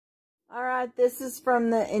All right, this is from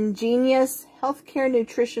the Ingenious Healthcare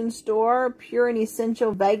Nutrition Store, Pure and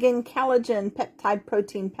Essential Vegan Collagen Peptide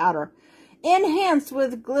Protein Powder. Enhanced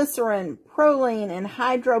with glycerin, proline, and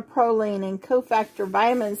hydroproline and cofactor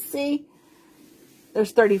vitamin C.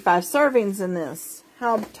 There's 35 servings in this.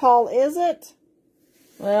 How tall is it?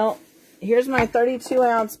 Well, here's my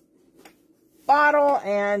 32-ounce bottle,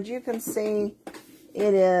 and you can see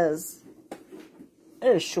it is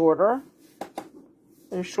shorter.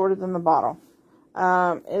 It is shorter than the bottle.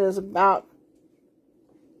 It is about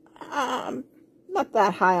not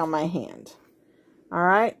that high on my hand. All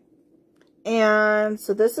right. And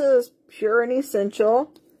so this is Pure and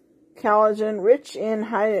Essential Collagen, rich in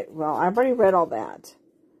high. Well, I've already read all that.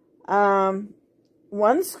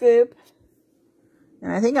 1 scoop.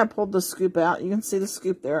 And I think I pulled the scoop out. You can see the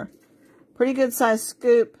scoop there. Pretty good sized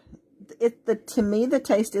scoop. To me, the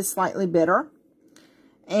taste is slightly bitter.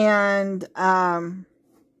 And,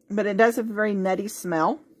 but it does have a very nutty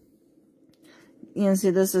smell. You can see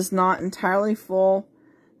this is not entirely full.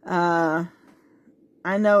 I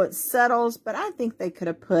know it settles, but I think they could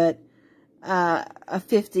have put a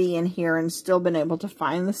 50 in here and still been able to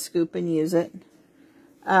find the scoop and use it.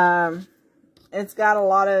 It's got a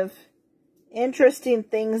lot of interesting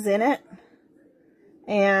things in it.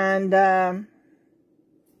 And,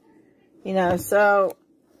 you know, so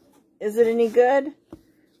is it any good?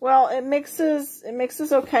 Well, it mixes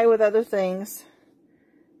okay with other things.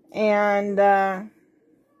 And it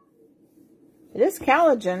is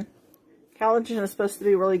collagen. Collagen is supposed to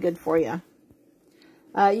be really good for you.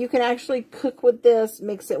 You can actually cook with this,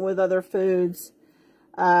 mix it with other foods.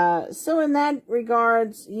 So in that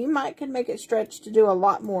regards, you could make it stretch to do a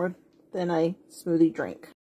lot more than a smoothie drink.